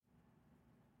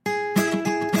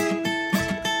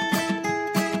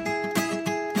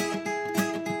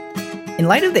In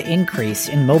light of the increase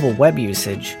in mobile web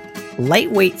usage,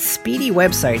 lightweight, speedy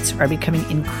websites are becoming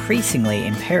increasingly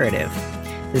imperative.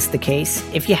 This is the case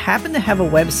if you happen to have a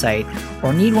website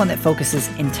or need one that focuses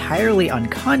entirely on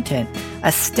content.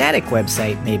 A static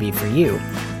website may be for you.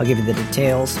 I'll give you the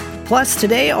details. Plus,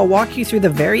 today I'll walk you through the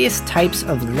various types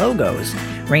of logos,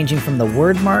 ranging from the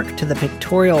word mark to the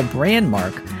pictorial brand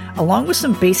mark, along with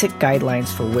some basic guidelines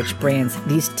for which brands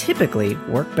these typically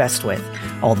work best with.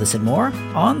 All this and more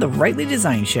on The Rightly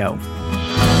Designed Show.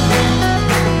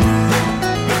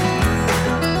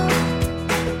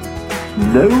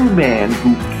 No man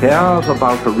who cares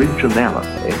about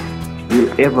originality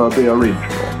will ever be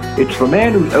original. It's the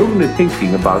man who's only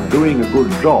thinking about doing a good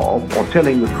job or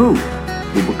telling the truth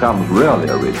who becomes really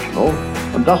original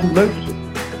and doesn't notice it.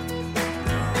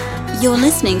 You're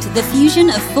listening to the fusion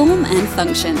of form and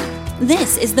function.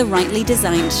 This is The Rightly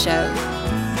Designed Show.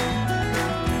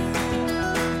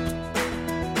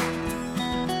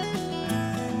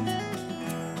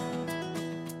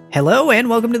 Hello and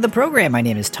welcome to the program. My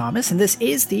name is Thomas and this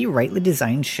is The Rightly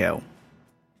Designed Show.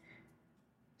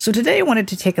 So today I wanted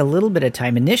to take a little bit of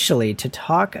time initially to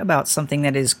talk about something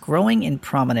that is growing in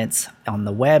prominence on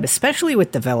the web, especially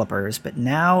with developers, but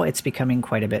now it's becoming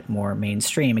quite a bit more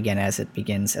mainstream again as it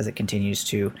continues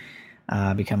to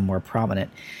become more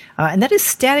prominent. And that is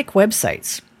static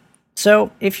websites.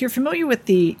 So if you're familiar with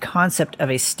the concept of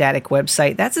a static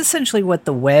website, that's essentially what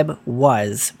the web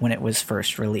was when it was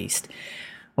first released.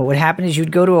 What would happen is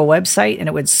you'd go to a website and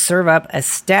it would serve up a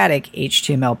static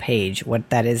HTML page. What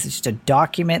that is just a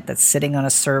document that's sitting on a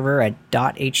server, a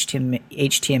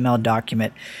 .html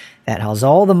document that has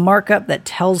all the markup that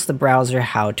tells the browser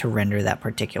how to render that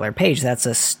particular page.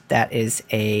 That is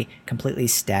a completely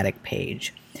static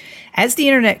page. As the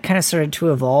internet kind of started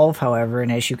to evolve, however,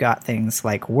 and as you got things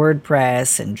like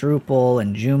WordPress and Drupal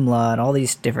and Joomla and all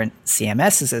these different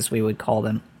CMSs, as we would call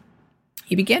them,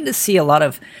 you begin to see a lot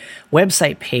of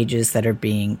website pages that are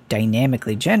being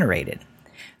dynamically generated.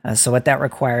 So what that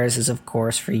requires is, of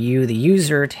course, for you, the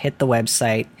user, to hit the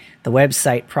website. The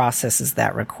website processes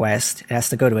that request. It has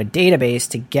to go to a database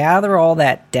to gather all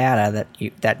that data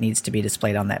that needs to be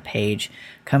displayed on that page,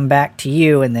 come back to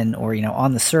you, and then, or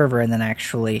on the server, and then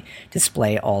actually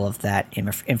display all of that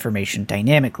information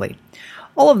dynamically.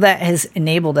 All of that has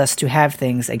enabled us to have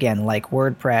things, again, like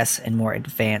WordPress and more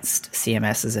advanced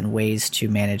CMSs and ways to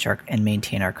manage and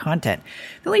maintain our content.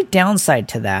 The only downside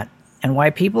to that, and why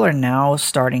people are now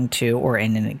starting to, or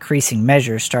in an increasing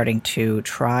measure, starting to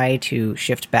try to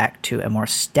shift back to a more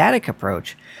static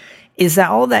approach, is that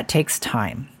all of that takes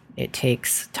time. It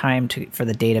takes time for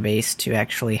the database to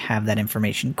actually have that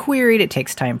information queried. It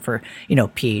takes time for,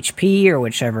 PHP or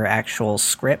whichever actual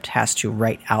script has to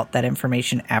write out that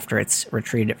information after it's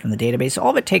retrieved it from the database. All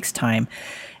of it takes time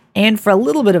and for a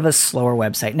little bit of a slower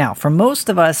website. Now, for most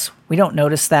of us, we don't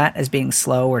notice that as being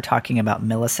slow. We're talking about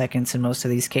milliseconds in most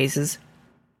of these cases.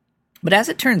 But as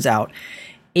it turns out,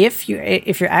 if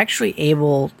you're actually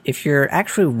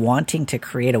wanting to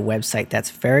create a website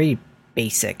that's very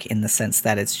basic in the sense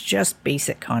that it's just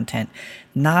basic content,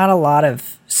 not a lot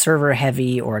of server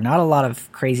heavy or not a lot of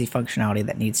crazy functionality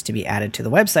that needs to be added to the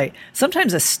website,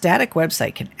 sometimes a static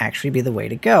website can actually be the way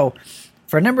to go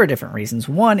for a number of different reasons.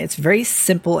 One, it's very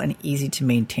simple and easy to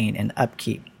maintain and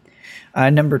upkeep.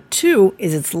 Number two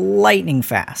is it's lightning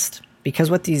fast, because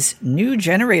what these new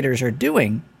generators are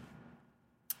doing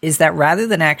is that rather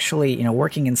than actually,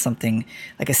 working in something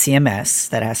like a CMS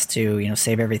that has to,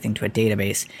 save everything to a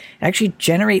database, it actually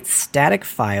generates static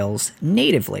files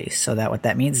natively. So that what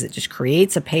that means is it just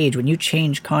creates a page when you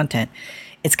change content.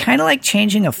 It's kind of like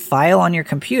changing a file on your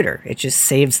computer. It just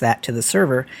saves that to the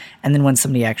server, and then when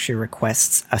somebody actually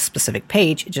requests a specific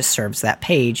page, it just serves that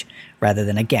page rather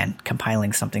than, again,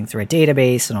 compiling something through a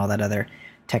database and all that other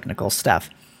technical stuff.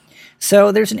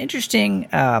 So there's an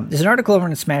article over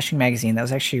in Smashing Magazine that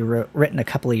was actually written a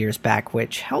couple of years back,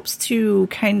 which helps to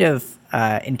kind of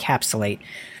encapsulate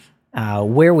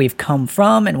where we've come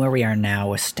from and where we are now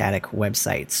with static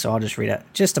websites. So I'll just read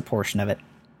just a portion of it.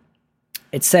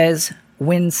 It says,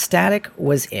 "When static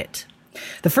was it.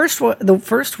 The first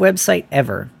website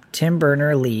ever, Tim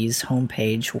Berners-Lee's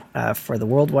homepage for the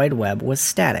World Wide Web, was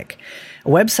static. A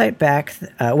website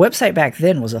back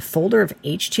then was a folder of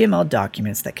HTML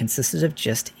documents that consisted of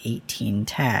just 18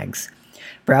 tags.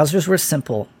 Browsers were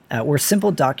simple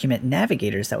document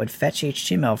navigators that would fetch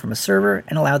HTML from a server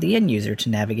and allow the end user to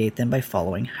navigate them by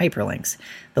following hyperlinks.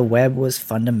 The web was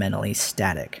fundamentally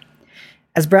static.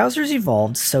 As browsers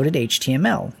evolved, so did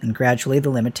HTML, and gradually the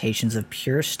limitations of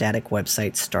pure static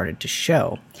websites started to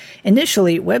show.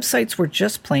 Initially, websites were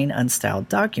just plain unstyled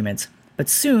documents, but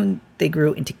soon they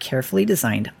grew into carefully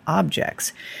designed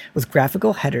objects with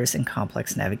graphical headers and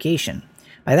complex navigation.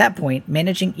 By that point,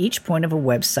 managing each point of a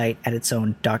website at its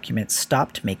own document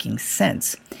stopped making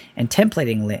sense, and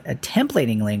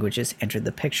templating languages entered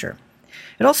the picture.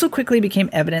 It also quickly became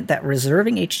evident that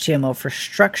reserving HTML for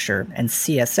structure and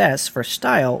CSS for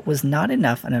style was not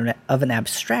enough of an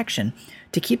abstraction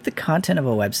to keep the content of a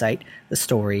website, the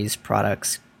stories,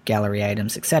 products, gallery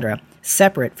items, etc.,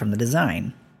 separate from the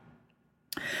design.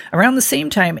 Around the same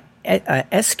time,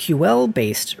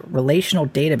 SQL-based relational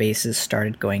databases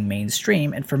started going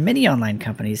mainstream, and for many online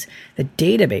companies, the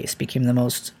database became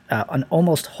an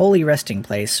almost holy resting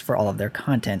place for all of their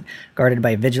content, guarded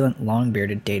by vigilant,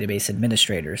 long-bearded database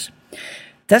administrators.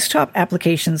 Desktop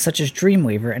applications such as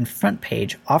Dreamweaver and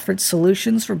FrontPage offered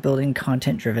solutions for building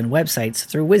content-driven websites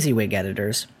through WYSIWYG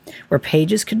editors, where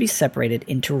pages could be separated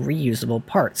into reusable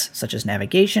parts, such as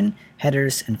navigation,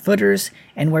 headers, and footers,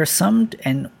 and where some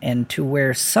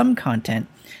content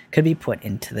could be put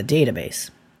into the database.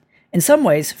 In some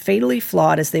ways, fatally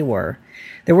flawed as they were,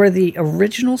 there were the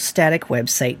original static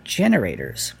website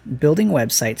generators, building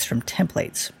websites from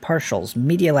templates, partials,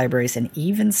 media libraries, and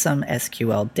even some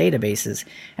SQL databases,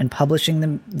 and publishing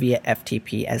them via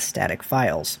FTP as static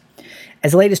files.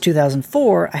 As late as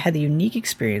 2004, I had the unique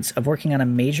experience of working on a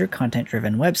major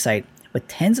content-driven website with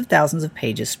tens of thousands of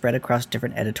pages spread across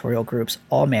different editorial groups,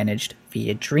 all managed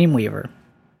via Dreamweaver.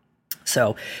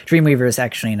 So Dreamweaver is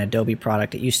actually an Adobe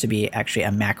product. It used to be actually a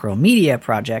Macromedia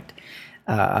project,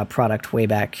 a product way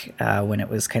back when it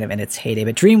was kind of in its heyday.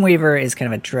 But Dreamweaver is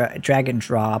kind of a drag and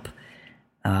drop,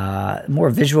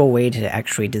 more visual way to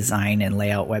actually design and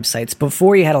lay out websites.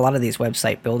 Before you had a lot of these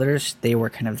website builders, they were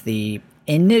kind of the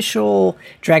initial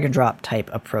drag and drop type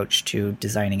approach to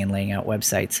designing and laying out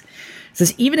websites. It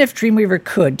says even if Dreamweaver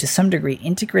could, to some degree,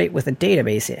 integrate with a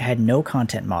database, it had no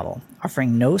content model,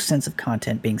 offering no sense of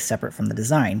content being separate from the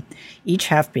design, each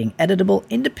half being editable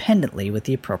independently with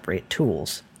the appropriate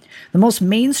tools. The most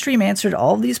mainstream answer to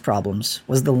all of these problems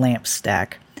was the LAMP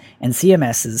stack and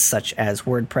CMSs such as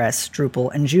WordPress,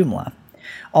 Drupal, and Joomla.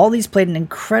 All these played an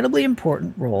incredibly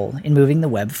important role in moving the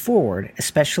web forward,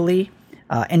 especially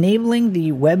enabling the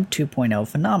Web 2.0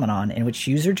 phenomenon in which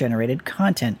user-generated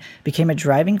content became a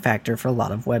driving factor for a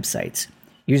lot of websites.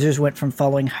 Users went from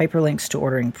following hyperlinks to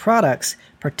ordering products,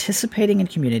 participating in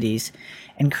communities,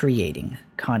 and creating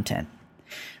content.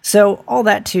 So all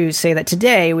that to say that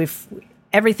today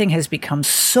everything has become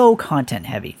so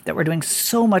content-heavy, that we're doing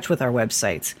so much with our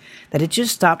websites, that it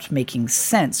just stopped making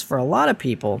sense for a lot of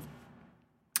people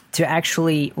to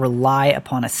actually rely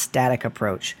upon a static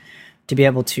approach to be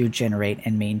able to generate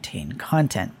and maintain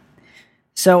content.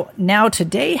 So now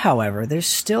today, however, there's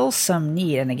still some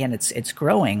need, and again, it's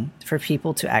growing, for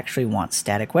people to actually want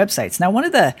static websites. Now, one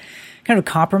of the kind of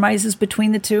compromises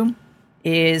between the two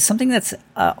is something that's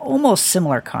almost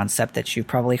similar concept that you've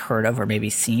probably heard of or maybe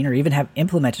seen or even have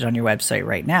implemented on your website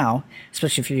right now,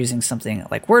 especially if you're using something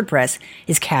like WordPress,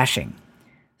 is caching.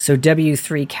 So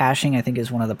W3 caching, I think, is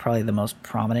one of probably the most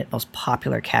prominent, most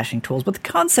popular caching tools. But the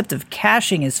concept of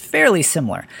caching is fairly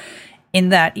similar in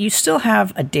that you still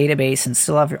have a database and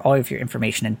still have all of your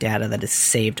information and data that is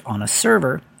saved on a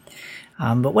server.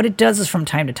 But what it does is from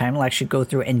time to time, it'll actually go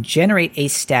through and generate a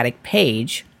static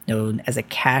page known as a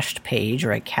cached page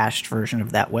or a cached version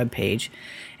of that web page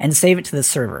and save it to the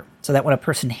server so that when a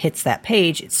person hits that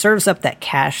page, it serves up that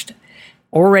cached,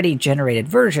 already generated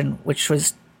version, which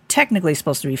was technically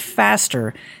supposed to be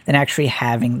faster than actually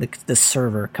having the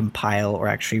server compile or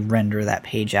actually render that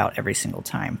page out every single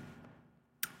time.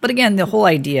 But again, the whole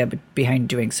idea behind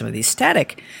doing some of these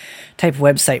static type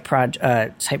website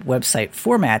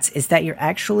formats is that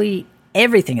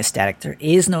everything is static. There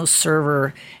is no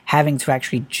server having to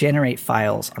actually generate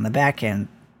files on the back end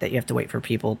that you have to wait for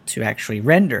people to actually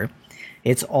render.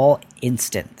 It's all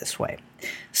instant this way.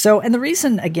 So, and the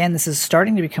reason, again, this is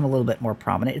starting to become a little bit more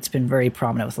prominent, it's been very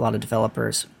prominent with a lot of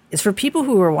developers, is for people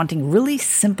who are wanting really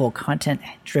simple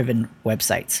content-driven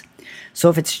websites. So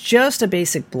if it's just a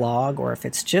basic blog or if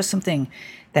it's just something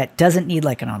that doesn't need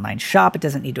like an online shop, it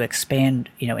doesn't need to expand,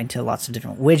 into lots of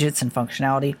different widgets and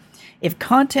functionality. If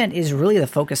content is really the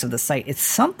focus of the site, it's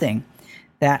something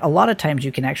that a lot of times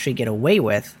you can actually get away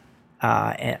with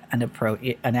an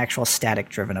actual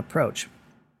static-driven approach.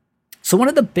 So one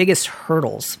of the biggest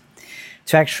hurdles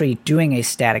to actually doing a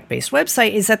static-based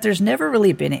website is that there's never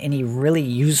really been any really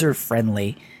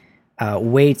user-friendly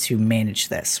way to manage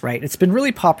this, right? It's been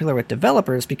really popular with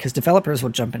developers because developers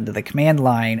will jump into the command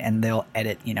line and they'll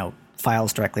edit,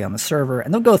 files directly on the server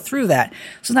and they'll go through that.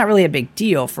 So it's not really a big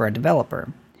deal for a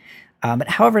developer. But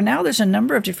however, now there's a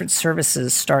number of different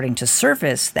services starting to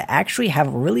surface that actually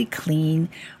have really clean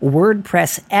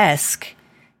WordPress-esque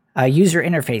user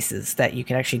interfaces that you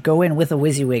can actually go in with a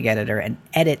WYSIWYG editor and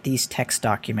edit these text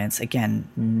documents,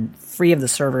 again, free of the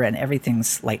server, and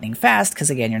everything's lightning fast because,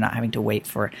 again, you're not having to wait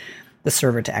for the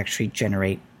server to actually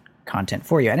generate content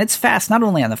for you. And it's fast not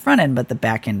only on the front end, but the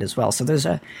back end as well. So there's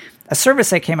a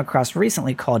service I came across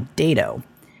recently called Dado,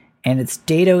 and it's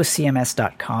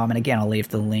dadocms.com. And again, I'll leave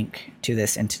the link to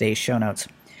this in today's show notes.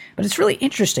 But it's really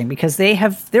interesting because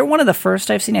they're one of the first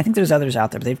I've seen. I think there's others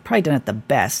out there, but they've probably done it the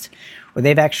best, where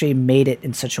they've actually made it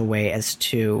in such a way as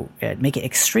to make it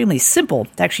extremely simple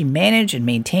to actually manage and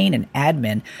maintain and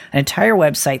admin an entire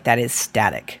website that is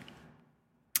static.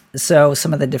 So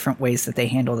some of the different ways that they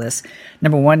handle this.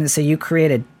 Number one is, say you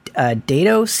create a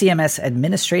Dado CMS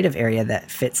administrative area that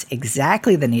fits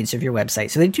exactly the needs of your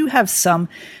website. So they do have some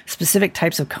specific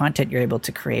types of content you're able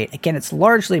to create. Again, it's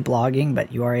largely blogging,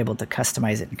 but you are able to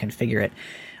customize it and configure it.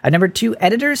 Number two,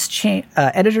 editors change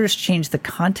the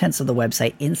contents of the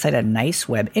website inside a nice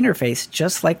web interface,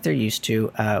 just like they're used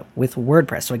to with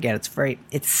WordPress. So again,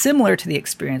 it's similar to the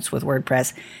experience with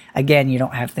WordPress. Again, you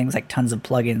don't have things like tons of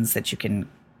plugins that you can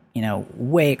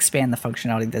way expand the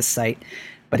functionality of this site.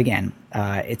 But again,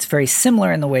 it's very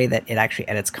similar in the way that it actually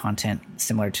edits content,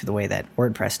 similar to the way that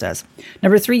WordPress does.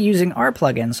 Number three, using our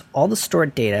plugins, all the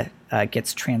stored data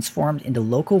gets transformed into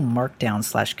local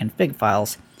markdown/config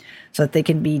files so that they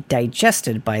can be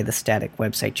digested by the static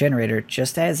website generator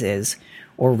just as is,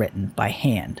 or written by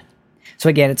hand. So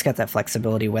again, it's got that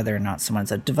flexibility whether or not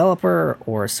someone's a developer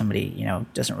or somebody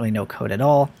doesn't really know code at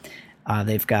all.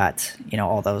 They've got,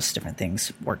 all those different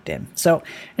things worked in. So,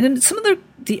 and then some of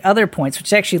the other points,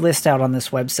 which actually list out on this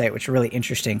website, which are really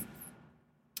interesting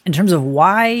in terms of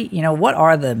why, what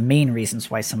are the main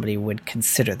reasons why somebody would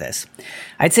consider this?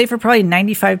 I'd say for probably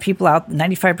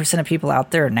 95% of people out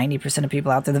there, or 90% of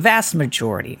people out there, the vast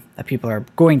majority of people are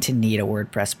going to need a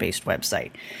WordPress-based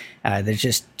website.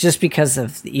 There's just because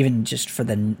of even just for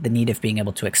the need of being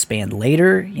able to expand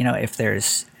later, if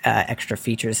there's extra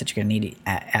features that you're going to need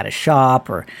at a shop,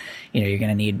 or, you're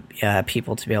going to need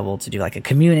people to be able to do like a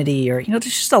community, or, there's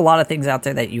just a lot of things out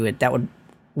there that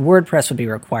WordPress would be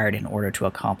required in order to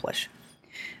accomplish.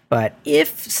 But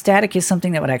if static is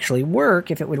something that would actually work,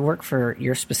 if it would work for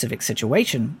your specific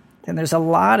situation, then there's a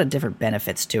lot of different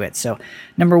benefits to it. So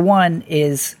number one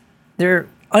is they're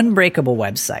unbreakable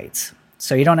websites.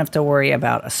 So you don't have to worry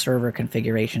about a server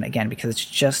configuration, again, because it's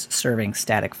just serving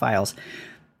static files.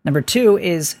 Number two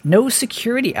is no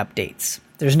security updates.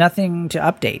 There's nothing to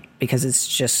update because it's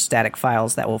just static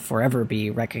files that will forever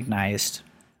be recognized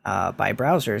by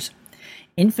browsers.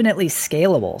 Infinitely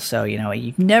scalable. So,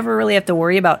 you never really have to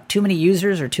worry about too many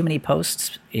users or too many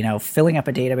posts, filling up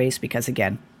a database because,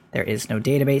 again, there is no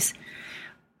database.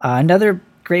 Another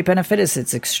great benefit is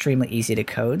it's extremely easy to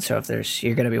code. So if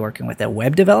you're going to be working with a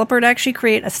web developer to actually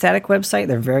create a static website,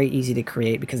 they're very easy to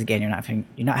create because, again,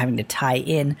 you're not having to tie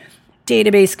in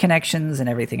database connections and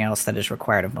everything else that is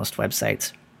required of most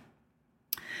websites.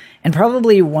 And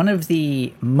probably one of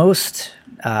the most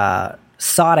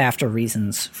sought-after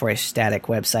reasons for a static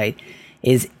website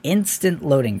is instant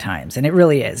loading times. And it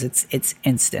really is. It's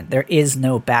instant. There is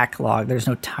no backlog. There's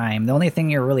no time. The only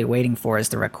thing you're really waiting for is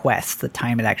the request, the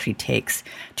time it actually takes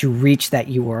to reach that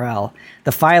URL.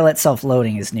 The file itself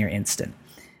loading is near instant.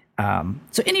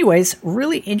 So anyways,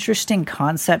 really interesting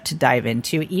concept to dive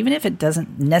into, even if it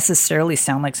doesn't necessarily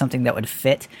sound like something that would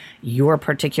fit your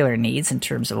particular needs in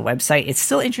terms of a website. It's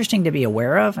still interesting to be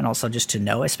aware of and also just to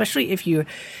know, especially if you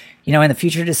in the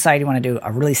future decide you want to do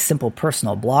a really simple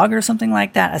personal blog or something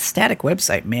like that. A static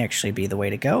website may actually be the way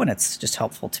to go, and it's just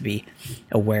helpful to be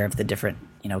aware of the different,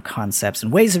 concepts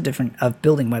and ways of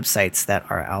building websites that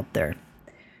are out there.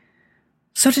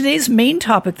 So today's main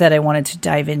topic that I wanted to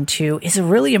dive into is a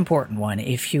really important one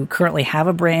if you currently have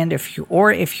a brand, if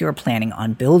you're planning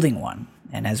on building one.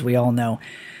 And as we all know,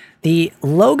 the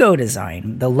logo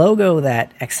design, the logo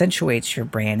that accentuates your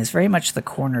brand, is very much the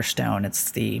cornerstone. It's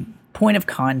the point of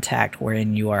contact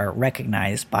wherein you are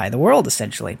recognized by the world,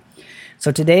 essentially.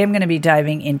 So today I'm going to be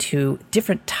diving into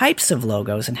different types of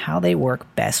logos and how they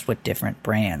work best with different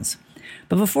brands.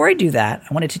 But before I do that,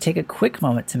 I wanted to take a quick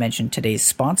moment to mention today's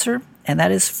sponsor, and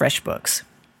that is FreshBooks.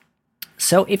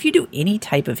 So if you do any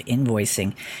type of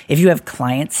invoicing, if you have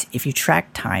clients, if you track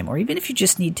time, or even if you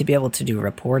just need to be able to do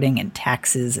reporting and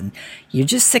taxes and you're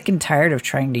just sick and tired of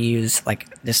trying to use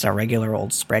like just a regular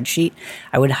old spreadsheet,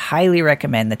 I would highly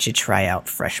recommend that you try out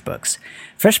FreshBooks.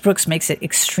 FreshBooks makes it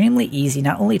extremely easy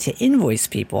not only to invoice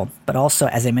people, but also,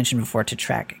 as I mentioned before, to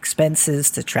track expenses,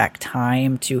 to track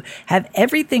time, to have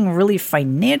everything really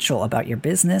financial about your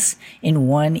business in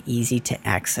one easy to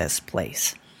access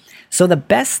place. So the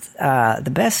best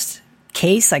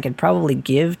case I could probably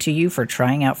give to you for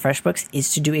trying out FreshBooks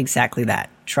is to do exactly that.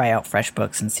 Try out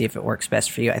FreshBooks and see if it works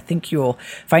best for you. I think you'll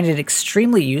find it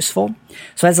extremely useful.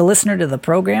 So as a listener to the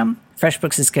program,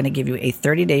 FreshBooks is going to give you a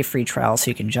 30-day free trial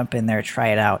so you can jump in there, try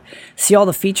it out, see all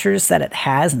the features that it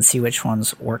has, and see which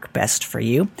ones work best for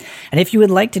you. And if you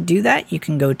would like to do that, you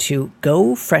can go to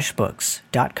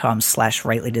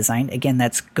gofreshbooks.com/rightly-designed. Again,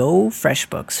 that's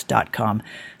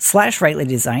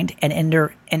gofreshbooks.com/rightly-designed and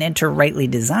enter Rightly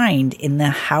Designed in the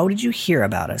How Did You Hear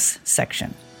About Us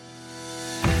section.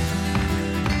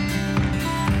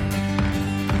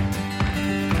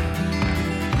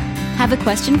 Have a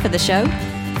question for the show?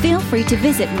 Feel free to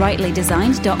visit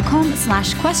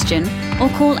rightlydesigned.com/question or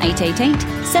call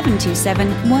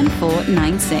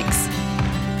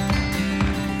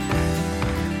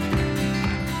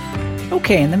 888-727-1496.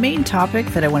 Okay, and the main topic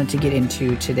that I wanted to get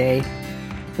into today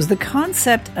was the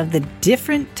concept of the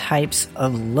different types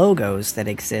of logos that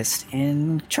exist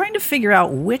and trying to figure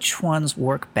out which ones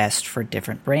work best for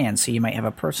different brands. So you might have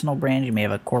a personal brand, you may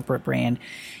have a corporate brand,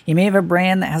 you may have a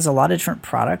brand that has a lot of different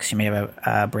products, you may have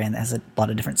a brand that has a lot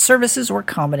of different services or a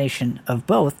combination of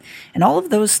both. And all of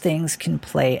those things can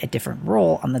play a different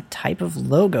role on the type of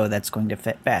logo that's going to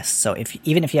fit best. So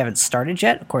even if you haven't started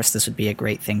yet, of course, this would be a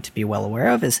great thing to be well aware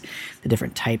of, is the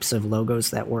different types of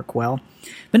logos that work well.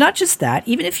 But not just that,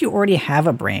 even if you already have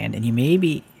a brand and you may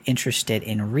be interested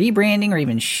in rebranding or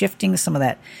even shifting some of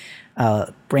that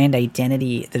brand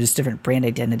identity, there's different brand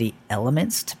identity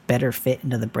elements to better fit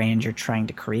into the brand you're trying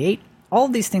to create. All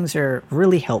of these things are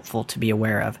really helpful to be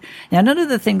aware of. Now, none of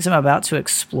the things I'm about to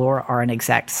explore are an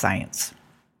exact science.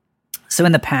 So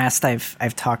in the past,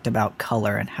 I've talked about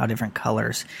color and how different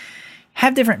colors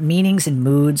have different meanings and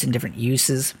moods and different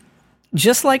uses.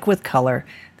 Just like with color,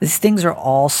 these things are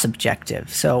all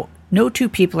subjective. So no two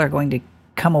people are going to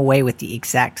come away with the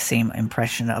exact same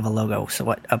impression of a logo. So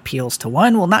what appeals to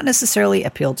one will not necessarily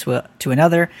appeal to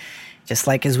another. Just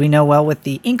like as we know well with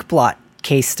the ink blot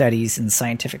case studies and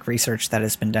scientific research that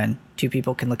has been done, two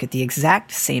people can look at the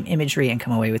exact same imagery and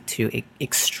come away with two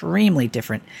extremely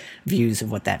different views of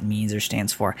what that means or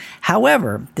stands for.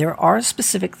 However, there are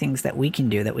specific things that we can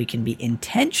do that we can be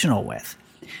intentional with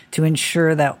to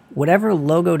ensure that whatever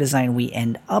logo design we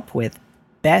end up with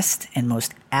best and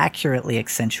most accurately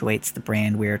accentuates the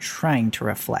brand we are trying to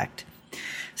reflect.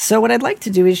 So what I'd like to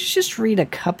do is just read a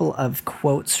couple of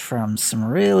quotes from some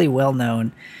really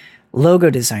well-known logo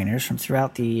designers from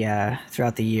throughout the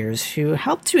years who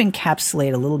help to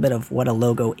encapsulate a little bit of what a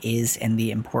logo is and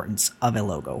the importance of a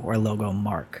logo or a logo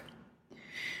mark.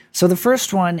 So the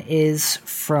first one is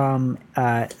from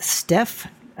Steph,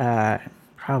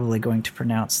 probably going to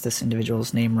pronounce this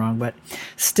individual's name wrong, but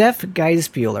Steph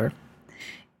Geisbuehler.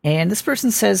 And this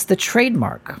person says, the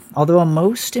trademark, although a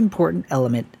most important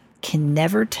element, can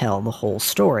never tell the whole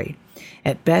story.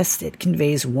 At best, it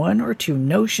conveys one or two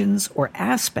notions or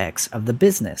aspects of the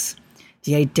business.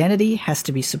 The identity has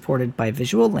to be supported by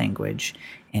visual language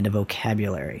and a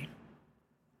vocabulary.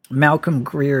 Malcolm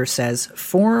Greer says,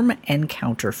 form and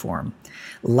counterform,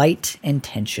 light and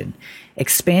tension,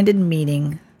 expanded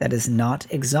meaning that is not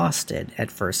exhausted at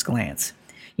first glance.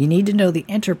 You need to know the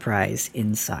enterprise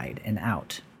inside and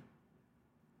out.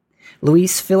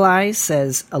 Luis Fili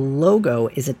says, a logo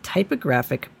is a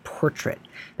typographic portrait,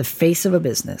 the face of a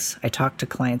business. I talk to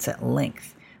clients at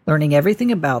length, learning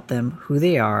everything about them, who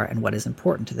they are, and what is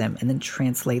important to them, and then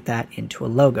translate that into a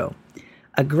logo.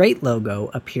 A great logo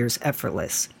appears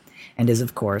effortless and is,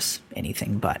 of course,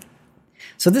 anything but.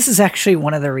 So this is actually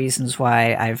one of the reasons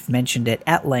why I've mentioned it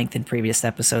at length in previous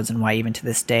episodes and why even to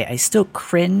this day I still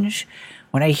cringe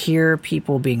when I hear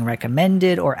people being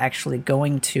recommended or actually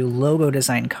going to logo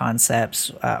design concepts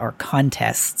or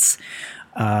contests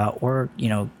or,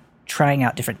 trying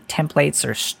out different templates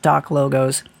or stock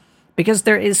logos, because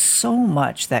there is so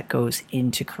much that goes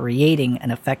into creating an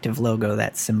effective logo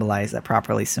that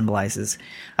properly symbolizes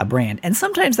a brand. And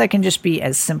sometimes that can just be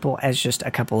as simple as just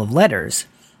a couple of letters.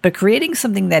 But creating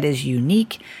something that is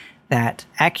unique, that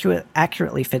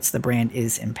accurately fits the brand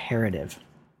is imperative.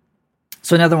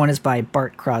 So another one is by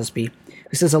Bart Crosby,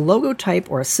 who says a logo type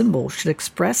or a symbol should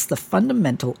express the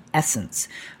fundamental essence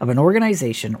of an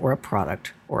organization or a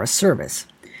product or a service.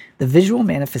 the visual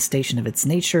manifestation of its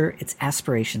nature, its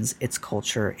aspirations, its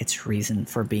culture, its reason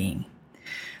for being.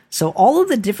 So all of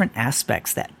the different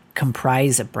aspects that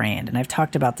comprise a brand, and I've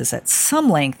talked about this at some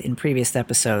length in previous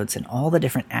episodes, and all the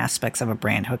different aspects of a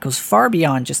brand, how it goes far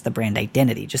beyond just the brand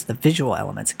identity, just the visual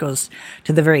elements. It goes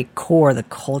to the very core, the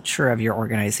culture of your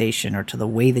organization, or to the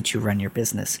way that you run your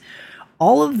business.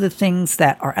 All of the things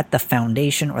that are at the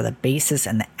foundation or the basis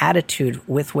and the attitude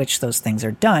with which those things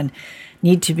are done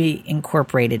need to be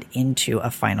incorporated into a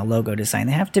final logo design.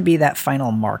 They have to be that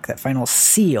final mark, that final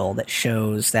seal that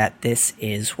shows that this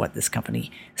is what this company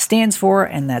stands for,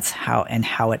 and that's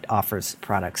how it offers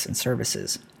products and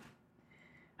services.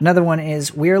 Another one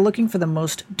is, we are looking for the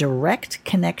most direct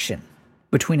connection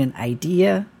between an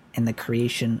idea and the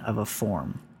creation of a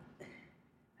form.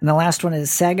 And the last one is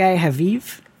Sagai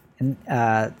Haviv. And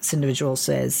this individual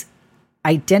says,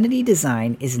 identity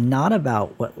design is not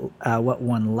about what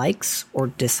one likes or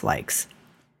dislikes.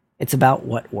 It's about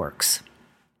what works.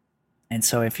 And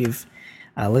so if you've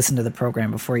listened to the program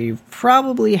before, you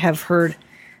probably have heard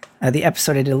the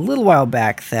episode I did a little while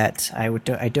back that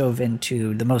I dove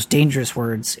into the most dangerous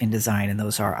words in design, and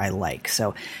those are I like.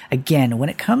 So again, when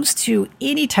it comes to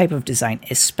any type of design,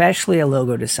 especially a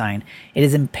logo design, it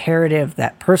is imperative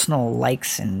that personal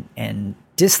likes and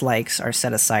dislikes are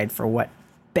set aside for what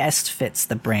best fits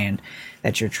the brand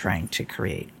that you're trying to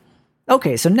create.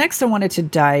 Okay, so next I wanted to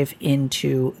dive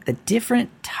into the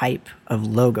different type of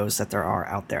logos that there are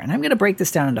out there. And I'm going to break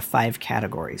this down into 5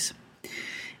 categories.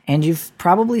 And you've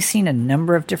probably seen a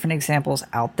number of different examples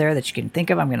out there that you can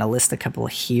think of. I'm going to list a couple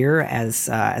here as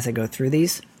I go through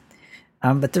these.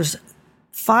 But there's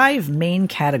 5 main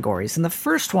categories. And the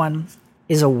first one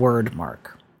is a word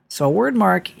mark. So a word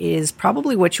mark is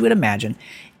probably what you would imagine.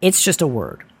 It's just a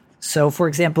word. So for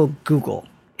example, Google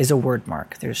is a word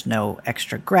mark. There's no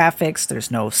extra graphics. There's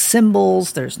no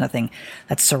symbols. There's nothing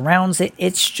that surrounds it.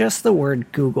 It's just the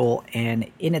word Google,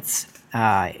 and in its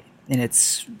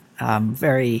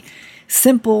very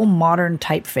simple modern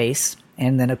typeface,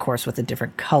 and then of course with the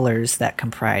different colors that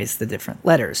comprise the different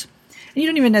letters. And you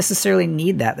don't even necessarily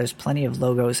need that. There's plenty of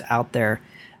logos out there,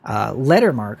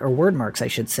 letter mark or word marks, I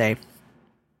should say,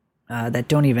 that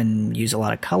don't even use a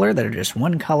lot of color, that are just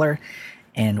one color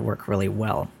and work really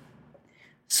well.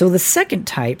 So the second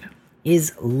type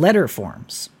is letter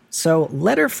forms. So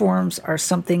letter forms are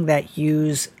something that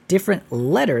use different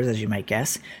letters, as you might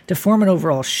guess, to form an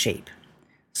overall shape.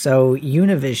 So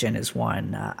Univision is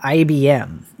one,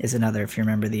 IBM is another, if you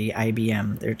remember the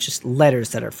IBM. They're just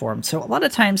letters that are formed. So a lot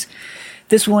of times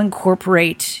this will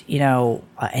incorporate,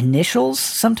 initials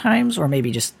sometimes, or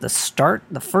maybe just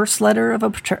the first letter of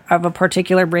a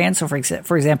particular brand. So for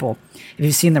example, if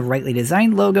you've seen the Rightly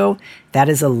Designed logo, that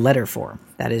is a letter form.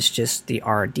 That is just the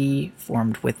RD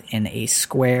formed within a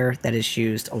square that is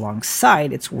used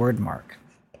alongside its word mark.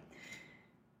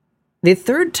 The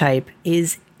third type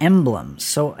is emblems.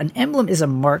 So an emblem is a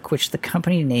mark which the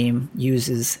company name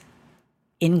uses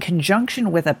in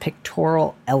conjunction with a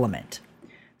pictorial element.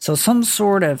 So some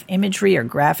sort of imagery or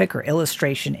graphic or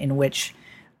illustration in which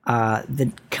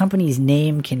the company's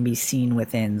name can be seen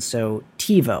within. So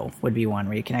TiVo would be one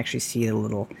where you can actually see the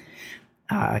little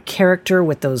character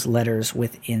with those letters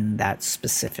within that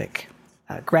specific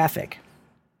graphic.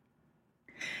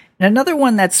 And another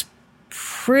one that's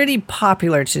pretty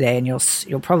popular today, and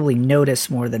you'll probably notice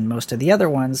more than most of the other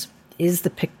ones, is the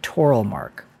pictorial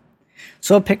mark.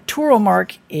 So a pictorial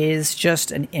mark is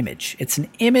just an image. It's an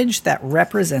image that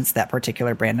represents that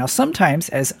particular brand. Now sometimes,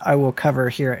 as I will cover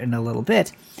here in a little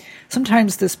bit,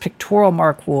 sometimes this pictorial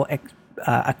mark will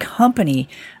accompany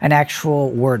an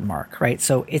actual word mark, right?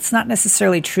 So it's not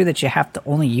necessarily true that you have to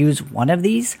only use one of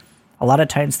these. A lot of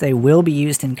times they will be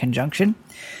used in conjunction.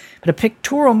 But a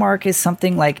pictorial mark is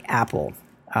something like Apple.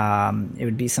 It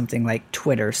would be something like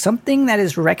Twitter, something that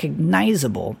is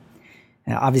recognizable.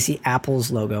 Now, obviously, Apple's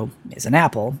logo is an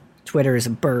apple. Twitter is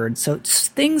a bird. So it's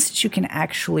things that you can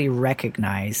actually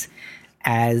recognize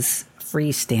as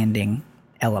freestanding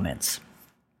elements.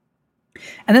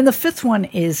 And then the fifth one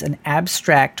is an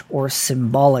abstract or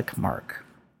symbolic mark.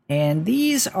 And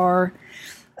these are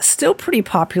still pretty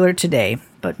popular today,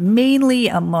 but mainly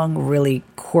among really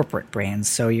corporate brands.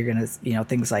 So you're going to,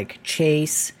 things like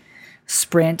Chase,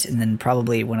 Sprint, and then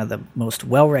probably one of the most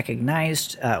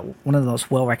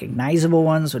well-recognizable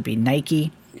ones would be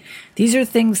Nike. These are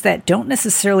things that don't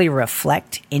necessarily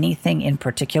reflect anything in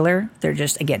particular. They're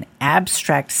just, again,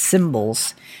 abstract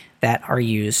symbols that are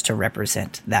used to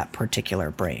represent that particular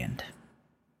brand.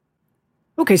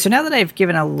 Okay, so now that I've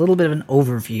given a little bit of an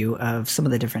overview of some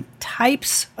of the different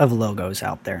types of logos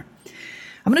out there,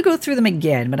 I'm going to go through them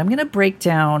again, but I'm going to break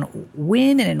down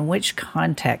when and in which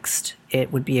context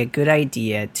it would be a good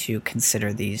idea to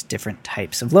consider these different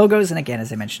types of logos. And again,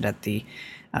 as I mentioned at the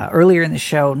earlier in the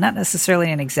show, not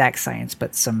necessarily an exact science,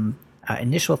 but some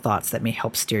initial thoughts that may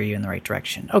help steer you in the right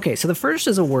direction. Okay, so the first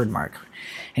is a word mark.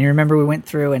 And you remember we went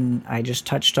through and I just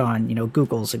touched on,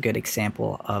 Google's a good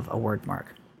example of a word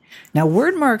mark. Now,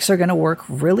 word marks are going to work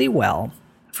really well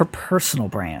for personal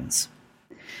brands.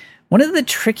 One of the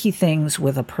tricky things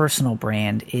with a personal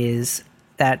brand is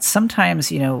that sometimes,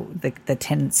 the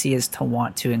tendency is to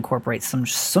want to incorporate some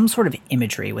sort of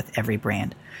imagery with every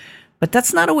brand. But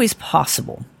that's not always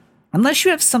possible unless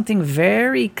you have something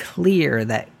very clear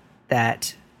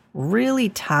that really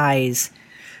ties,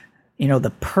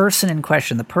 the person in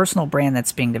question, the personal brand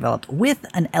that's being developed with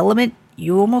an element.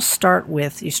 You start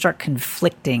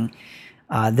conflicting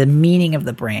the meaning of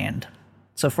the brand.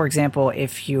 So, for example,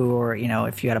 if you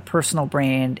had a personal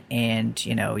brand and,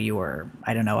 you were,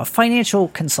 a financial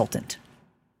consultant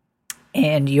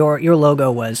and your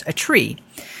logo was a tree,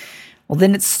 well,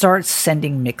 then it starts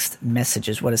sending mixed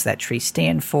messages. What does that tree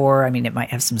stand for? I mean, it might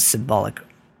have some symbolic,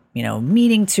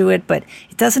 meaning to it, but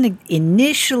it doesn't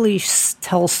initially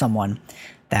tell someone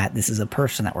that this is a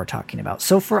person that we're talking about.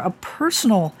 So for a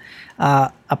personal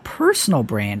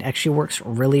brand actually works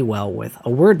really well with a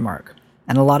word mark.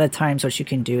 And a lot of times what you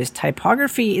can do is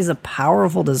typography is a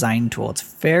powerful design tool. It's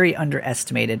very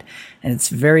underestimated and it's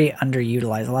very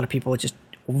underutilized. A lot of people just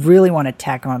really want to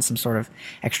tack on some sort of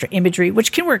extra imagery,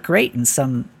 which can work great in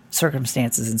some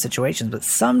circumstances and situations, but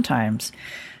sometimes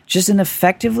just an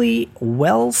effectively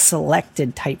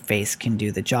well-selected typeface can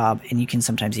do the job. And you can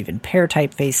sometimes even pair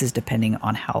typefaces depending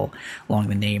on how long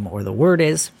the name or the word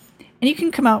is. And you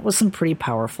can come out with some pretty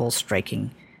powerful,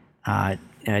 striking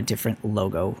different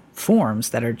logo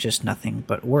forms that are just nothing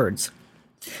but words.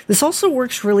 This also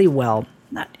works really well.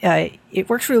 It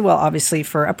works really well, obviously,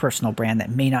 for a personal brand that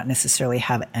may not necessarily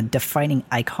have a defining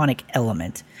iconic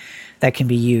element that can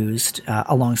be used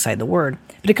alongside the word.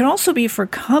 But it can also be for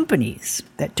companies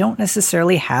that don't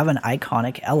necessarily have an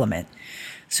iconic element.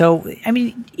 So,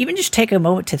 even just take a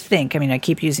moment to think. I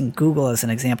keep using Google as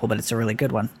an example, but it's a really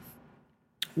good one.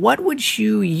 What would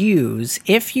you use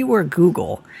if you were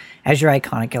Google as your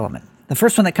iconic element? The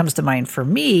first one that comes to mind for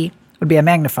me would be a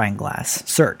magnifying glass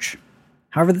search.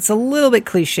 However, that's a little bit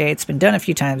cliche. It's been done a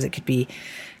few times. It could be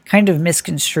kind of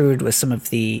misconstrued with some of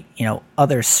the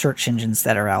other search engines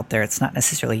that are out there. It's not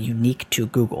necessarily unique to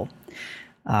Google.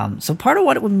 So part of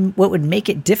what would make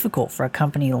it difficult for a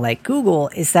company like Google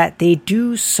is that they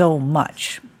do so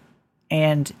much.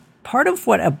 And part of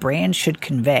what a brand should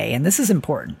convey, and this is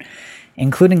important,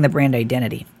 including the brand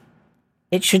identity,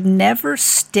 it should never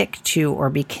stick to or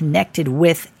be connected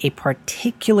with a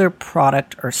particular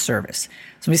product or service.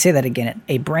 So let me say that again.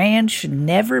 A brand should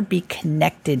never be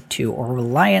connected to or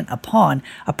reliant upon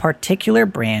a particular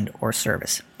brand or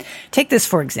service. Take this,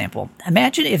 for example.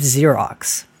 Imagine if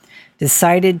Xerox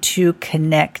decided to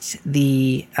connect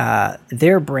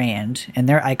their brand and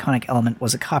their iconic element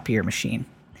was a copier machine.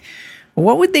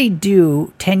 What would they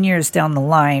do 10 years down the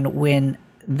line when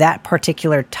that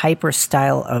particular type or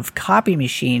style of copy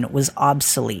machine was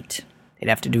obsolete? They'd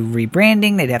have to do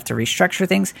rebranding. They'd have to restructure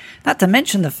things. Not to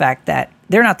mention the fact that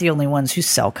they're not the only ones who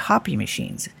sell copy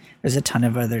machines. There's a ton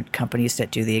of other companies that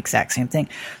do the exact same thing.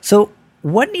 So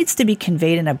what needs to be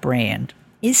conveyed in a brand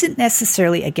isn't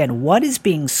necessarily, again, what is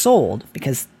being sold,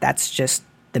 because that's just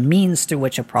the means through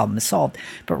which a problem is solved,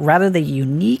 but rather the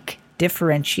unique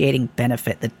differentiating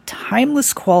benefit, the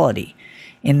timeless quality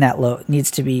in that needs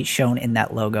to be shown in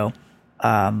that logo.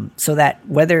 So that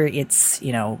whether it's,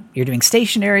 you're doing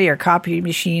stationery or copy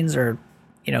machines or,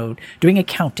 doing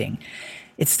accounting,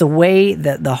 it's the way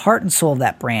that the heart and soul of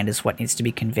that brand is what needs to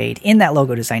be conveyed in that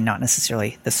logo design, not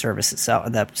necessarily the service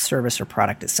itself, the service or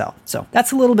product itself. So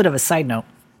that's a little bit of a side note.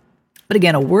 But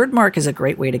again, a word mark is a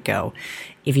great way to go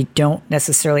if you don't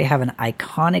necessarily have an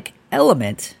iconic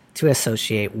element to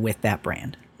associate with that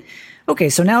brand. Okay,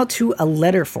 so now to a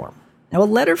letter form. Now, a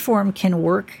letter form can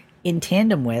work in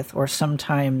tandem with, or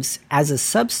sometimes as a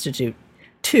substitute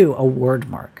to, a word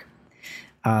mark.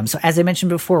 So as I mentioned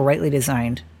before, Rightly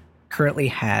Designed currently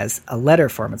has a letter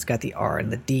form. It's got the R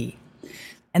and the D.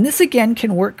 And this, again,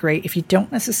 can work great if you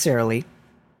don't necessarily,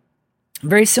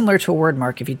 very similar to a word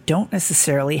mark, if you don't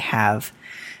necessarily have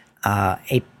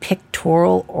a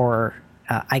pictorial or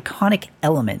iconic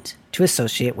element to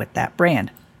associate with that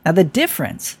brand. Now, the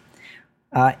difference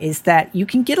is that you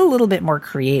can get a little bit more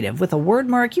creative. With a word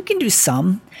mark, you can do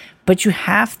some, but you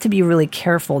have to be really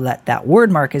careful that that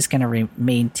word mark is going to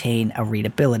maintain a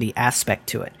readability aspect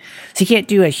to it. So you can't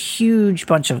do a huge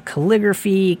bunch of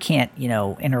calligraphy. You can't,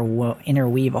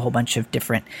 interweave a whole bunch of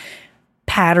different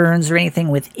patterns or anything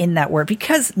within that word,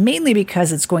 mainly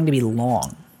because it's going to be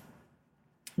long.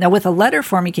 Now, with a letter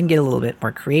form, you can get a little bit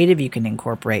more creative. You can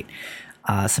incorporate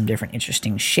some different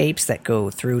interesting shapes that go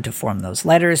through to form those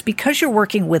letters. Because you're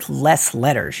working with less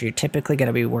letters, you're typically going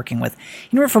to be working with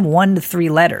anywhere from 1 to 3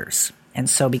 letters. And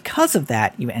so because of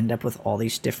that, you end up with all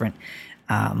these different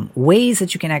ways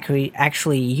that you can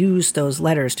actually use those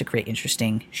letters to create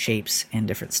interesting shapes and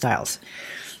different styles.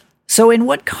 So in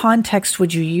what context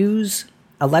would you use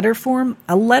a letter form?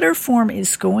 A letter form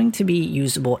is going to be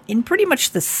usable in pretty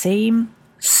much the same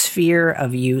sphere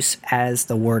of use as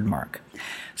the word mark.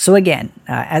 So again,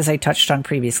 as I touched on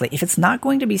previously, if it's not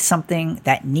going to be something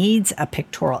that needs a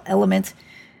pictorial element,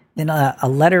 then a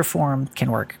letter form can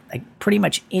work. Like pretty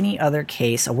much any other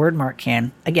case, a word mark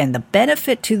can. Again, the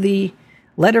benefit to the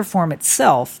letter form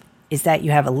itself is that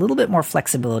you have a little bit more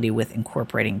flexibility with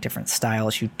incorporating different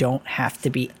styles. You don't have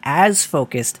to be as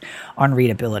focused on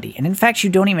readability. And in fact, you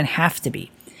don't even have to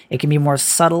be. It can be more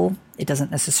subtle. It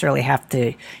doesn't necessarily have to,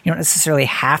 you don't necessarily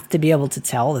have to be able to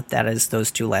tell that is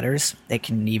those 2 letters. It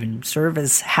can even serve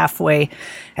as halfway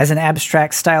as an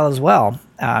abstract style as well.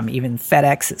 Even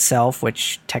FedEx itself,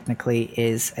 which technically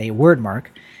is a word mark,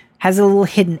 has a little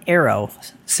hidden arrow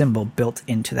symbol built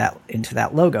into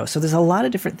that logo. So there's a lot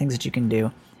of different things that you can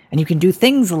do. And you can do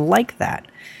things like that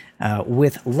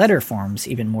with letter forms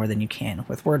even more than you can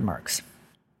with word marks.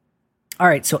 All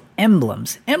right, so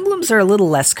emblems. Emblems are a little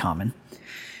less common,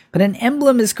 but an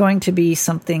emblem is going to be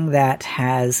something that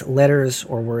has letters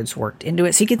or words worked into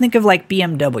it. So you can think of like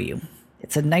BMW.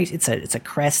 It's a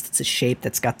crest, it's a shape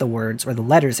that's got the words, or the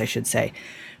letters, I should say,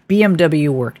 BMW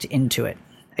worked into it.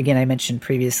 Again, I mentioned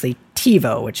previously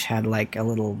TiVo, which had like a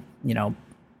little,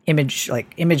 image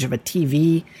of a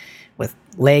TV with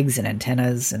legs and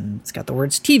antennas, and it's got the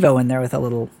words TiVo in there with a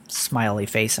little smiley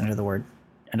face under the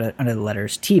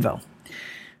letters TiVo.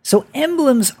 So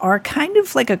emblems are kind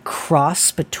of like a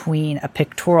cross between a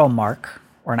pictorial mark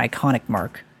or an iconic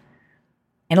mark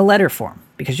and a letter form,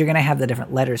 because you're going to have the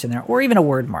different letters in there, or even a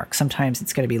word mark. Sometimes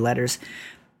it's going to be letters.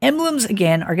 Emblems,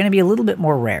 again, are going to be a little bit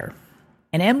more rare.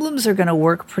 And emblems are going to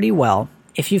work pretty well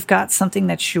if you've got something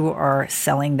that you are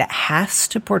selling that has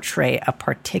to portray a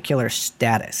particular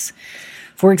status.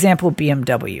 For example,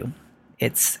 BMW.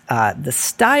 It's the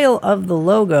style of the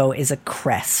logo is a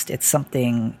crest. It's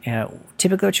something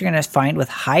typically what you're going to find with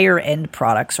higher end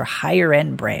products or higher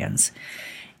end brands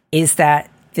is that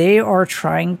they are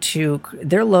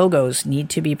their logos need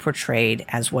to be portrayed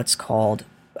as what's called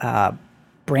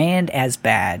brand as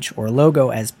badge or logo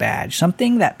as badge,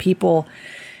 something that people,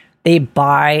 they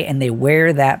buy and they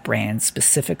wear that brand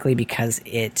specifically because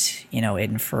it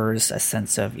infers a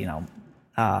sense of,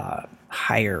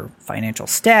 higher financial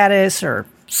status or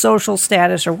social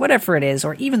status or whatever it is,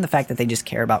 or even the fact that they just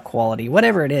care about quality,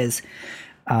 whatever it is.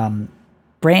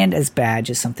 Brand as badge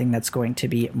is something that's going to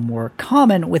be more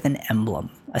common with an emblem,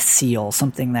 a seal,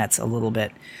 something that's a little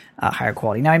bit higher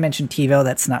quality. Now, I mentioned TiVo.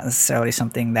 That's not necessarily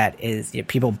something that is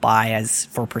people buy as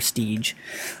for prestige.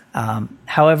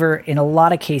 However, in a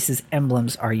lot of cases,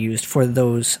 emblems are used for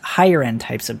those higher end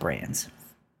types of brands.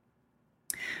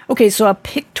 Okay, so a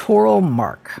pictorial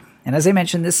mark. And as I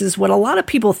mentioned, this is what a lot of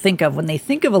people think of when they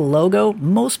think of a logo.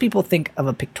 Most people think of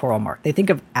a pictorial mark. They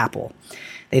think of Apple.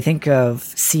 They think of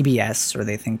CBS, or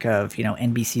they think of,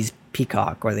 NBC's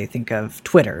Peacock, or they think of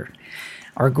Twitter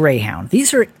or Greyhound.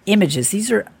 These are images.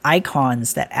 These are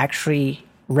icons that actually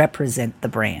represent the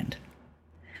brand.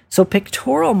 So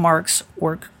pictorial marks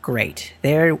work great.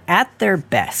 They're at their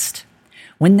best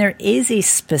when there is a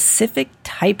specific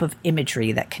type of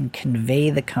imagery that can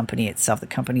convey the company itself, the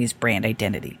company's brand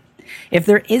identity. If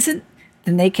there isn't,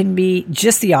 then they can be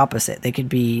just the opposite. They could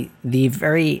be the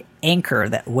very anchor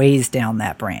that weighs down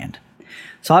that brand.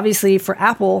 So obviously for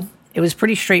Apple, it was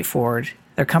pretty straightforward.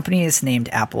 Their company is named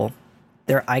Apple.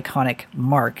 Their iconic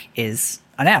mark is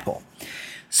an apple.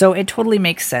 So it totally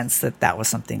makes sense that that was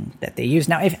something that they used.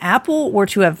 Now, if Apple were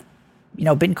to have,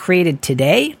 been created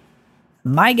today,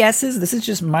 my guess is, this is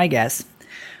just my guess,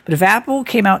 but if Apple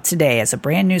came out today as a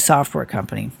brand new software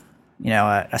company,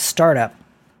 a startup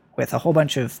with a whole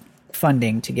bunch of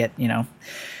funding to get,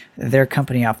 their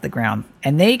company off the ground,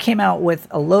 and they came out with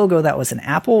a logo that was an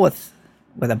apple with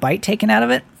a bite taken out of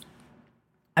it,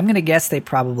 I'm going to guess they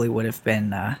probably would have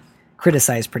been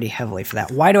criticized pretty heavily for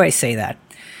that. Why do I say that?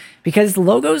 Because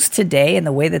logos today and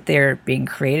the way that they're being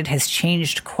created has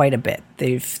changed quite a bit.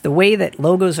 The way that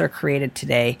logos are created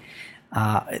today,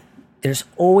 there's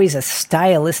always a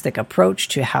stylistic approach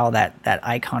to how that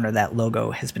icon or that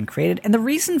logo has been created. And the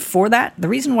reason for that, the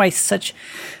reason why such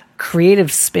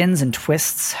creative spins and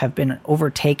twists have been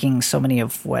overtaking so many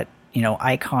of what,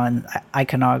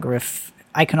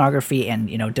 iconography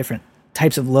and, different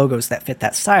types of logos that fit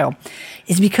that style,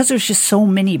 is because there's just so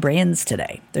many brands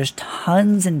today. There's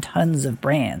tons and tons of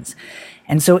brands.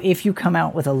 And so if you come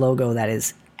out with a logo that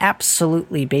is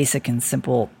absolutely basic and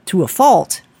simple to a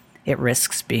fault, it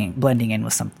risks being blending in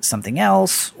with something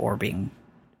else or being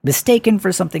mistaken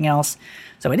for something else.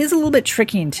 So it is a little bit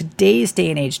tricky in today's day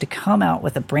and age to come out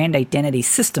with a brand identity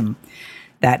system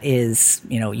that is,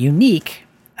 unique,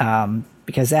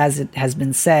 because as it has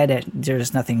been said,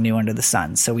 there's nothing new under the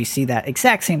sun. So we see that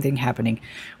exact same thing happening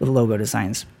with logo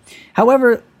designs.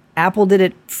 However, Apple did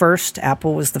it first.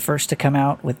 Apple was the first to come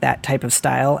out with that type of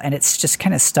style, and it's just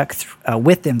kind of stuck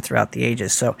with them throughout the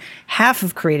ages. So half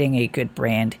of creating a good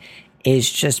brand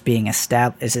is just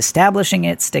establishing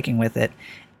it, sticking with it,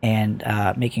 and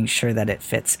making sure that it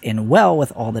fits in well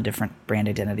with all the different brand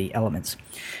identity elements.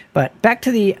 But back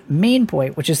to the main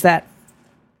point, which is that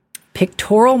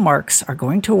pictorial marks are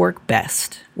going to work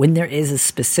best when there is a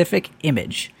specific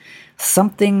image,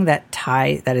 something that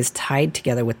is tied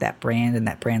together with that brand and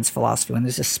that brand's philosophy. When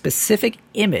there's a specific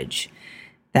image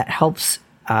that helps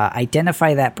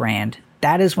identify that brand,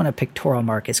 that is when a pictorial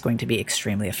mark is going to be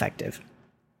extremely effective.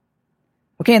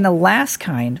 Okay, and the last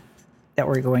kind that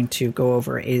we're going to go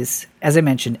over is, as I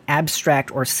mentioned,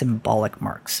 abstract or symbolic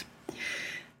marks.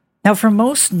 Now, for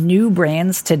most new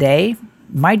brands today,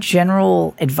 my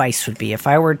general advice would be if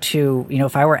I were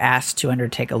asked to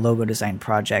undertake a logo design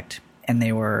project and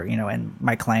they were, and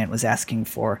my client was asking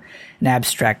for an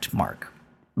abstract mark.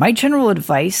 My general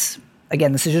advice,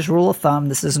 again, this is just rule of thumb,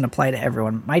 this doesn't apply to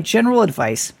everyone. My general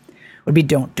advice would be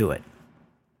don't do it.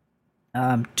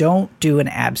 Don't do an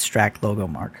abstract logo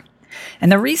mark.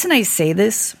 And the reason I say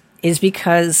this is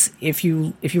because if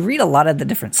you read a lot of the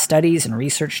different studies and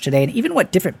research today, and even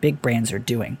what different big brands are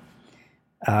doing,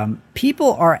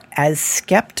 people are as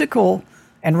skeptical,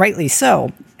 and rightly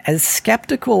so, as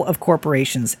skeptical of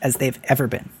corporations as they've ever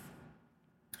been.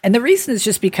 And the reason is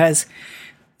just because,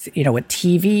 with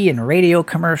TV and radio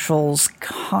commercials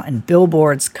and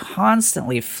billboards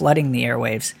constantly flooding the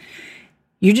airwaves,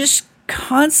 you're just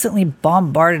constantly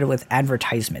bombarded with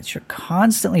advertisements. You're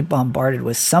constantly bombarded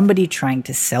with somebody trying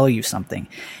to sell you something.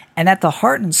 And at the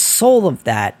heart and soul of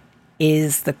that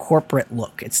is the corporate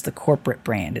look. It's the corporate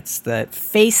brand. It's the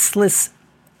faceless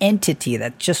entity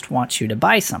that just wants you to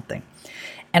buy something.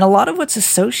 And a lot of what's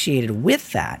associated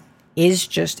with that is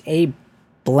just a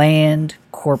bland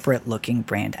corporate looking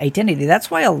brand identity.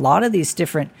 That's why a lot of these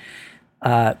different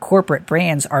corporate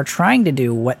brands are trying to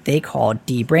do what they call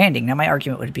debranding. Now, my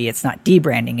argument would be it's not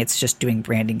debranding. It's just doing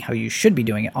branding how you should be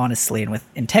doing it, honestly and with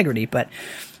integrity. But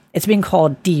it's being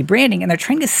called debranding, and they're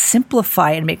trying to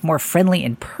simplify and make more friendly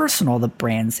and personal the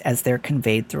brands as they're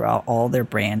conveyed throughout all their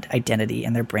brand identity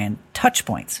and their brand touch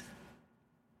points.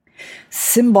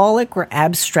 Symbolic or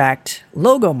abstract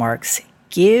logo marks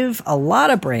give a lot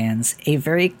of brands a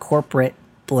very corporate,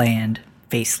 bland,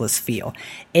 faceless feel,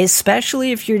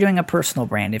 especially if you're doing a personal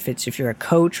brand. If you're a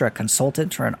coach or a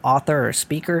consultant or an author or a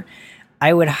speaker,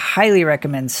 I would highly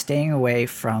recommend staying away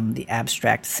from the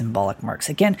abstract symbolic marks.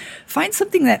 Again, find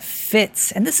something that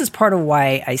fits. And this is part of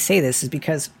why I say this, is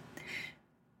because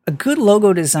a good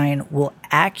logo design will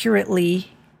accurately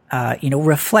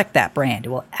reflect that brand. It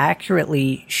will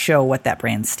accurately show what that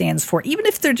brand stands for, even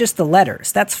if they're just the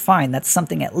letters. That's fine. That's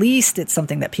something, at least it's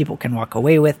something that people can walk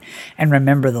away with and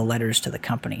remember the letters to the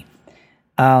company.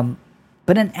 But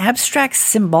an abstract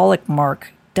symbolic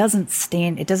mark doesn't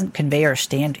convey or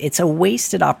stand. It's a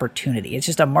wasted opportunity. It's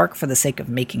just a mark for the sake of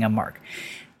making a mark.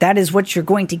 That is what you're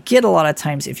going to get a lot of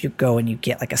times if you go and you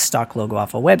get like a stock logo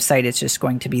off a website. It's just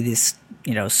going to be this,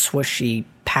 swooshy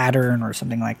pattern or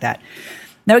something like that.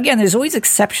 Now, again, there's always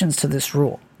exceptions to this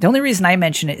rule. The only reason I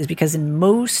mention it is because in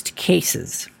most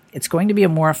cases, it's going to be a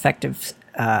more effective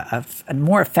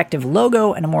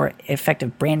logo and a more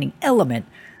effective branding element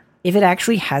if it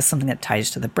actually has something that ties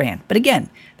to the brand. But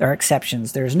again, there are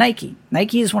exceptions. There's Nike.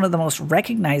 Nike is one of the most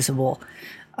recognizable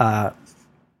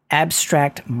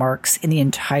abstract marks in the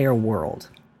entire world.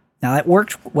 Now, that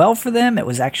worked well for them. It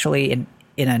was actually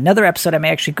in another episode, I may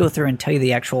actually go through and tell you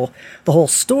the whole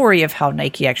story of how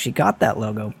Nike actually got that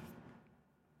logo.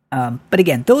 But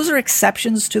again, those are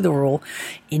exceptions to the rule.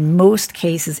 In most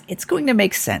cases, it's going to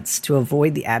make sense to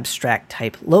avoid the abstract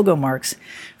type logo marks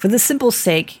for the simple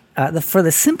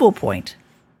point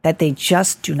that they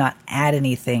just do not add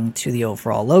anything to the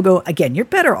overall logo. Again, you're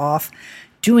better off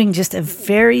doing just a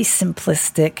very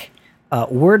simplistic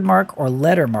word mark or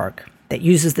letter mark that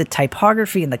uses the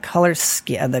typography and the color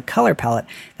palette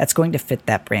that's going to fit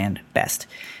that brand best.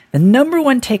 The number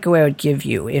one takeaway I would give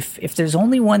you, if there's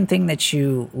only one thing that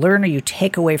you learn or you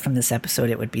take away from this episode,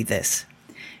 it would be this,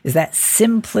 is that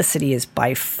simplicity is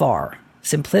by far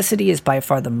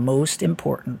the most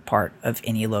important part of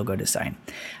any logo design.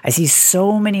 I see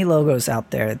so many logos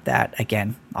out there that,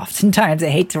 again, oftentimes I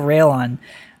hate to rail on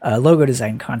logo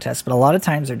design contests, but a lot of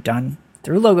times they're done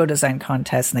through logo design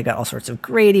contests, and they got all sorts of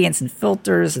gradients and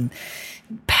filters and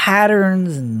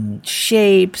patterns and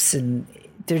shapes, and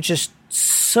they're just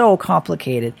so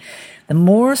complicated. The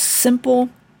more simple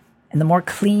and the more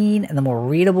clean and the more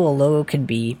readable a logo can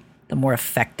be, the more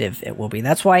effective it will be.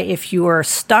 That's why if you are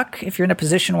stuck, if you're in a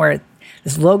position where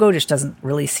this logo just doesn't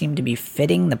really seem to be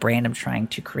fitting the brand I'm trying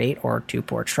to create or to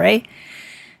portray,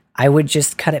 I would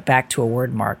just cut it back to a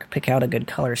word mark, pick out a good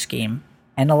color scheme,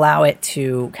 and allow it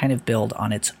to kind of build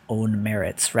on its own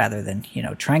merits rather than,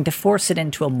 trying to force it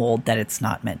into a mold that it's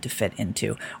not meant to fit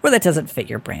into or that doesn't fit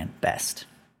your brand best.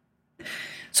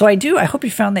 So I hope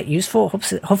you found that useful.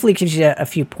 Hopefully it gives you a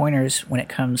few pointers when it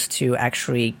comes to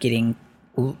actually getting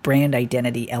brand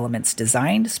identity elements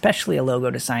designed, especially a logo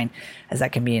design, as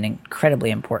that can be an incredibly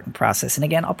important process. And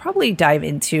again, I'll probably dive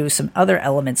into some other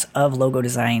elements of logo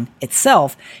design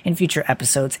itself in future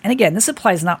episodes. And again, this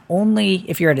applies not only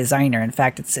if you're a designer. In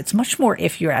fact, it's much more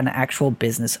if you're an actual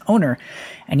business owner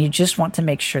and you just want to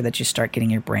make sure that you start getting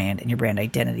your brand and your brand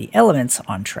identity elements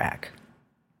on track.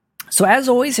 So as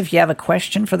always, if you have a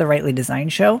question for the Rightly Design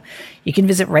Show, you can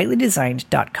visit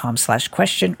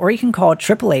rightlydesign.com/question, or you can call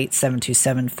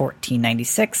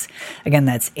 888-727-1496. Again,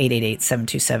 that's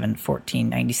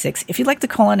 888-727-1496. If you'd like to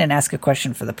call in and ask a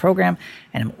question for the program,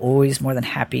 and I'm always more than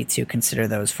happy to consider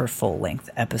those for full-length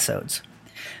episodes.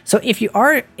 So if you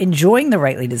are enjoying the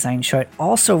Rightly Design Show, I'd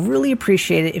also really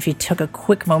appreciate it if you took a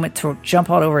quick moment to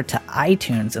jump on over to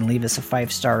iTunes and leave us a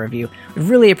 5-star review. We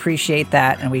really appreciate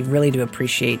that, and we really do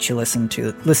appreciate you listening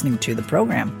to the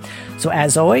program. So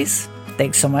as always,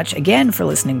 thanks so much again for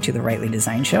listening to the Rightly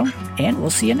Design Show, and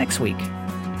we'll see you next week.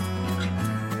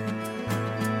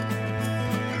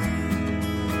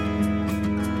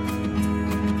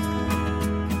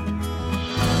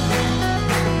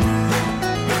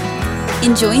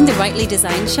 Enjoying the Rightly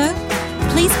Design Show?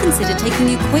 Please consider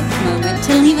taking a quick moment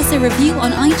to leave us a review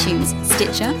on iTunes,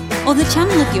 Stitcher, or the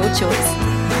channel of your choice.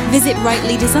 Visit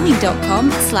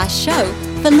rightlydesign.com/show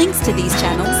for links to these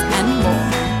channels and more.